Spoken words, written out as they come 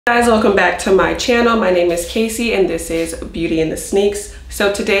Guys, welcome back to my channel. My name is Casey and this is Beauty in the Sneaks.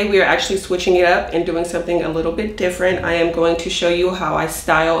 So today we are actually switching it up and doing something a little bit different. I am going to show you how I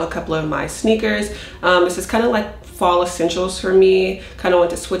style a couple of my sneakers. This is kind of like fall essentials for me. Kind of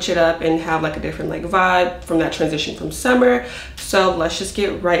want to switch it up and have like a different like vibe from that transition from summer. So let's just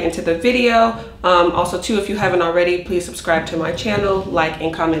get right into the video. Also too, if you haven't already, please subscribe to my channel, like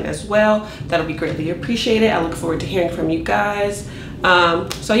and comment as well. That'll be greatly appreciated. I look forward to hearing from you guys.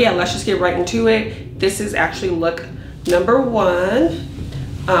 So yeah, let's just get right into it. This is actually look number one.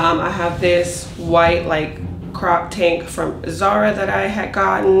 I have this white like crop tank from Zara that I had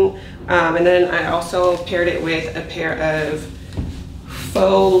gotten, and then I also paired it with a pair of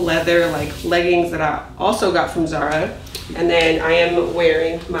faux leather like leggings that I also got from Zara. And then I am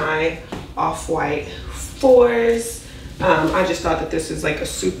wearing my off-white 4's. I just thought that this is like a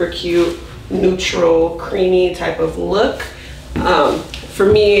super cute neutral creamy type of look. For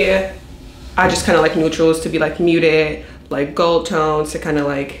me, I just kind of like neutrals to be like muted, like gold tones to kind of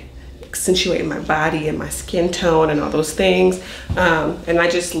like accentuate my body and my skin tone and all those things. And I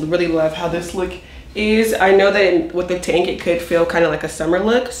just really love how this look is. I know that with the tank it could feel kind of like a summer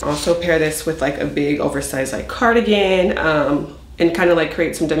look. So also pair this with like a big oversized like cardigan, and kind of like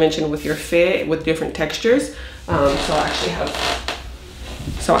create some dimension with your fit with different textures. So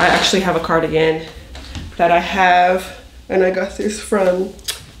I actually have a cardigan that I have, and I got this from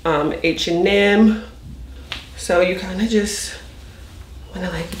H&M. So you kind of just want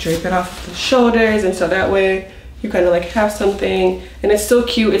to like drape it off the shoulders, and so that way you kind of like have something, and it's still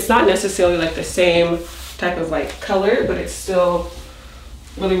cute. It's not necessarily like the same type of like color, but it's still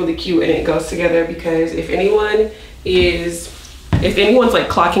really cute, and it goes together. Because if anyone's like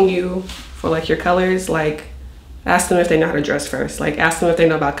clocking you for like your colors, like ask them if they know how to dress first. Like ask them if they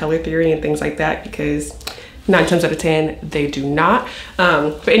know about color theory and things like that, because 9 times out of 10 they do not.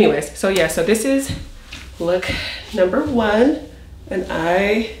 But anyways, so yeah, so this is look number one, and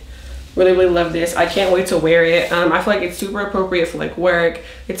I really love this. I can't wait to wear it. I feel like it's super appropriate for like work.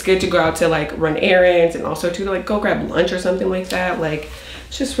 It's good to go out to like run errands, and also to like go grab lunch or something like that. Like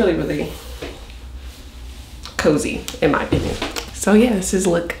it's just really cozy in my opinion. So yeah, this is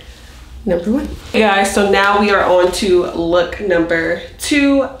look number one. Hey guys, so now we are on to look number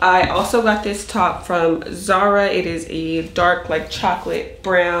two. I also got this top from Zara. It is a dark like chocolate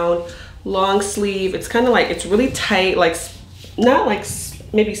brown long sleeve. It's kind of like, it's really tight, like not like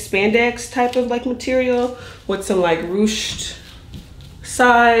maybe spandex type of like material with some like ruched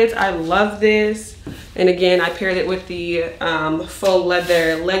sides. I love this. And again, I paired it with the faux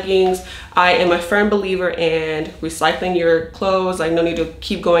leather leggings. I am a firm believer in recycling your clothes. Like no need to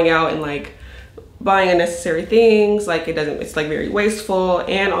keep going out and like buying unnecessary things. Like it's like very wasteful.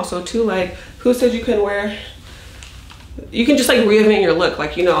 And also too, like who said you couldn't wear, you can just like reinvent your look,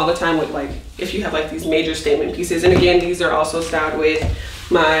 like, you know, all the time with like, if you have like these major statement pieces. And again, these are also styled with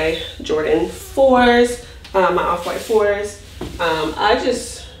my Jordan 4's, my off-white 4's. I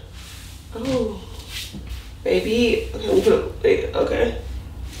just, oh, baby, okay, let me put it, okay.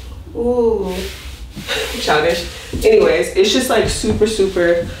 Ooh, childish. Anyways, it's just like super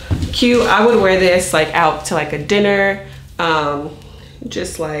cute. I would wear this like out to like a dinner,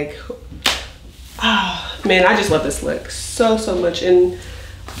 just like, man, I just love this look so much. And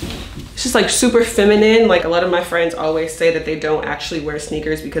it's just like super feminine. Like a lot of my friends always say that they don't actually wear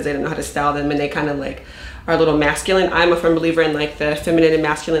sneakers because they don't know how to style them, and they kind of like are a little masculine. I'm a firm believer in like the feminine and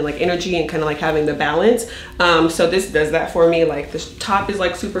masculine like energy, and kind of like having the balance. So this does that for me. Like this top is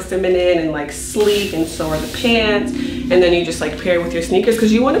like super feminine and like sleek, and so are the pants. And then you just like pair it with your sneakers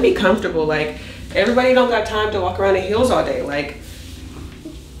because you want to be comfortable. Like everybody don't got time to walk around in heels all day. Like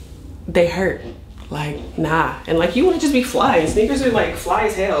they hurt. Like nah. And like you want to just be fly, and sneakers are like fly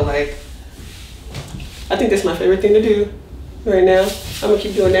as hell. Like I think that's my favorite thing to do right now. I'm gonna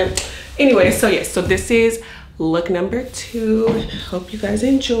keep doing that. Anyway, so yeah, so this is look number two. Hope you guys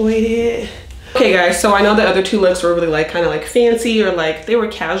enjoyed it. Okay guys, so I know the other two looks were really like kind of like fancy, or like they were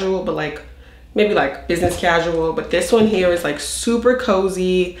casual, but like maybe like business casual. But this one here is like super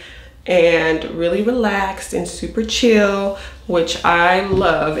cozy and really relaxed and super chill, which I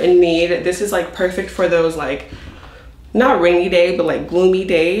love and need. This is like perfect for those like not rainy day but like gloomy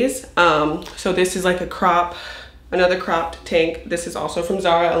days. So this is like another cropped tank. This is also from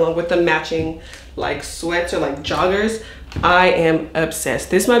Zara, along with the matching like sweats or like joggers. I am obsessed.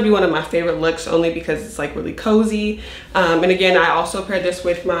 This might be one of my favorite looks, only because it's like really cozy. And again, I also paired this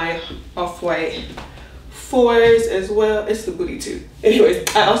with my off-white 4's as well. It's the booty too.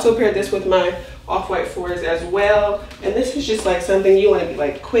 Anyways, I also paired this with my off-white 4's as well. And this is just like something you want to be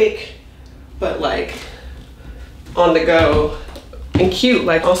like quick, but like on the go and cute.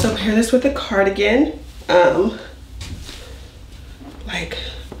 Like, also pair this with a cardigan. Like,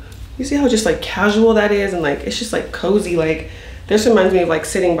 you see how just like casual that is, and like it's just like cozy. Like, this reminds me of like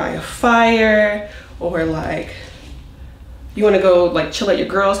sitting by a fire, or like you want to go like chill at your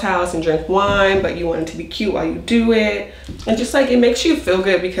girl's house and drink wine, but you want it to be cute while you do it. And just like, it makes you feel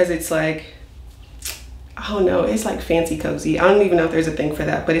good because it's like, I don't know, it's like fancy cozy. I don't even know if there's a thing for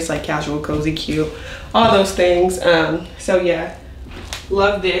that, but it's like casual, cozy, cute, all those things. So yeah,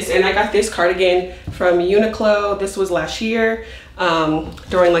 love this. And I got this cardigan from Uniqlo. This was last year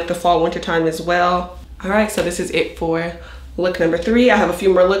during like the fall winter time as well. All right, so this is it for look number 3. I have a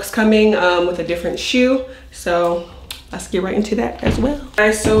few more looks coming with a different shoe, so let's get right into that as well. All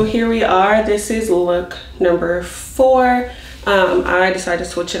right, so here we are. This is look number 4. I decided to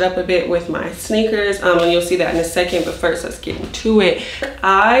switch it up a bit with my sneakers, and you'll see that in a second, but first let's get into it.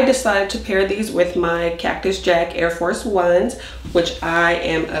 I decided to pair these with my Cactus Jack Air Force 1's, which I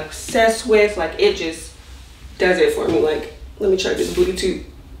am obsessed with. Like, it just does it for me. Like, let me try this booty toot.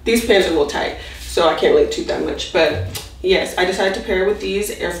 These pants are a little tight, so I can't really toot that much, but yes, I decided to pair with these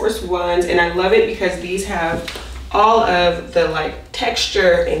Air Force 1's, and I love it because these have all of the like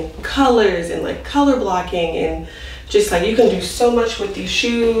texture and colors and like color blocking, and just like you can do so much with these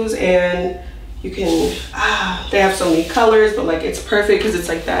shoes. And you can they have so many colors, but like it's perfect because it's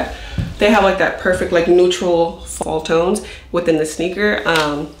like that, they have like that perfect like neutral fall tones within the sneaker.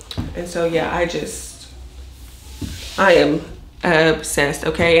 And so yeah, I am obsessed.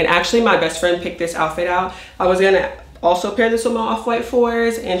 Okay, and actually my best friend picked this outfit out. I was gonna also pair this with my off-white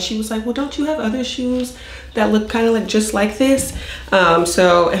 4's, and she was like, well, don't you have other shoes that look kind of like just like this? And I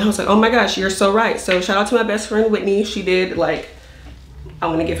was like, oh my gosh, you're so right. So shout out to my best friend Whitney. She did, like, I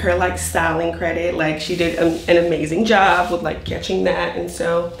want to give her like styling credit. Like, she did an amazing job with like catching that. And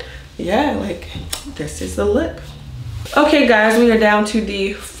so yeah, like, this is the look. Okay guys, we are down to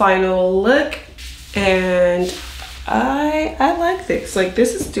the final look, and I like this. Like,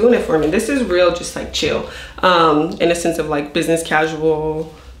 this is doing it for me. This is real, just like chill, in a sense of like business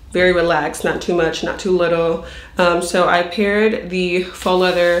casual, very relaxed, not too much, not too little. So I paired the faux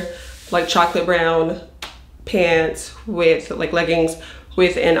leather like chocolate brown pants with like leggings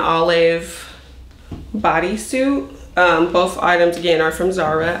with an olive bodysuit. Both items again are from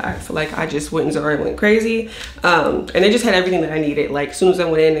Zara. I feel like I just went in Zara and went crazy, and it just had everything that I needed. Like, as soon as I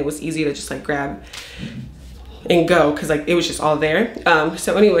went in, it was easy to just like grab and go, because like it was just all there.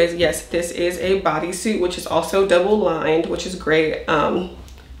 So anyways, yes, this is a bodysuit, which is also double lined, which is great.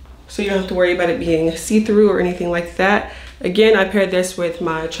 So you don't have to worry about it being see-through or anything like that. Again, I paired this with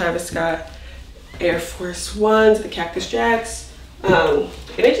my Travis Scott Air Force 1's, the Cactus Jacks, and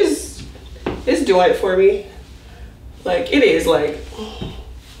it's doing it for me. Like, it is like,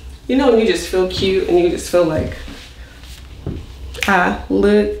 you know, when you just feel cute and you just feel like I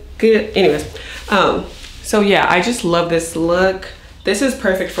look good. Anyways, so yeah, I just love this look. This is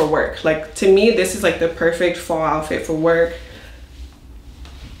perfect for work. Like, to me, this is like the perfect fall outfit for work,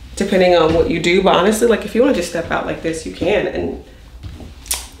 depending on what you do. But honestly, like, if you want to just step out like this, you can, and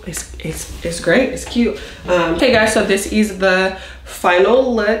it's great, it's cute. Okay guys, so this is the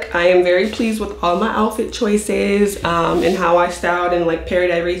final look. I am very pleased with all my outfit choices, and how I styled and like paired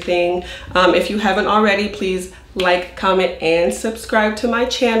everything. If you haven't already, please like, comment, and subscribe to my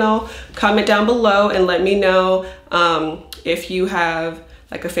channel. Comment down below and let me know if you have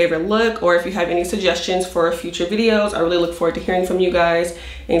like a favorite look, or if you have any suggestions for future videos. I really look forward to hearing from you guys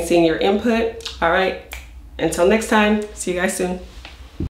and seeing your input. All right, until next time, see you guys soon.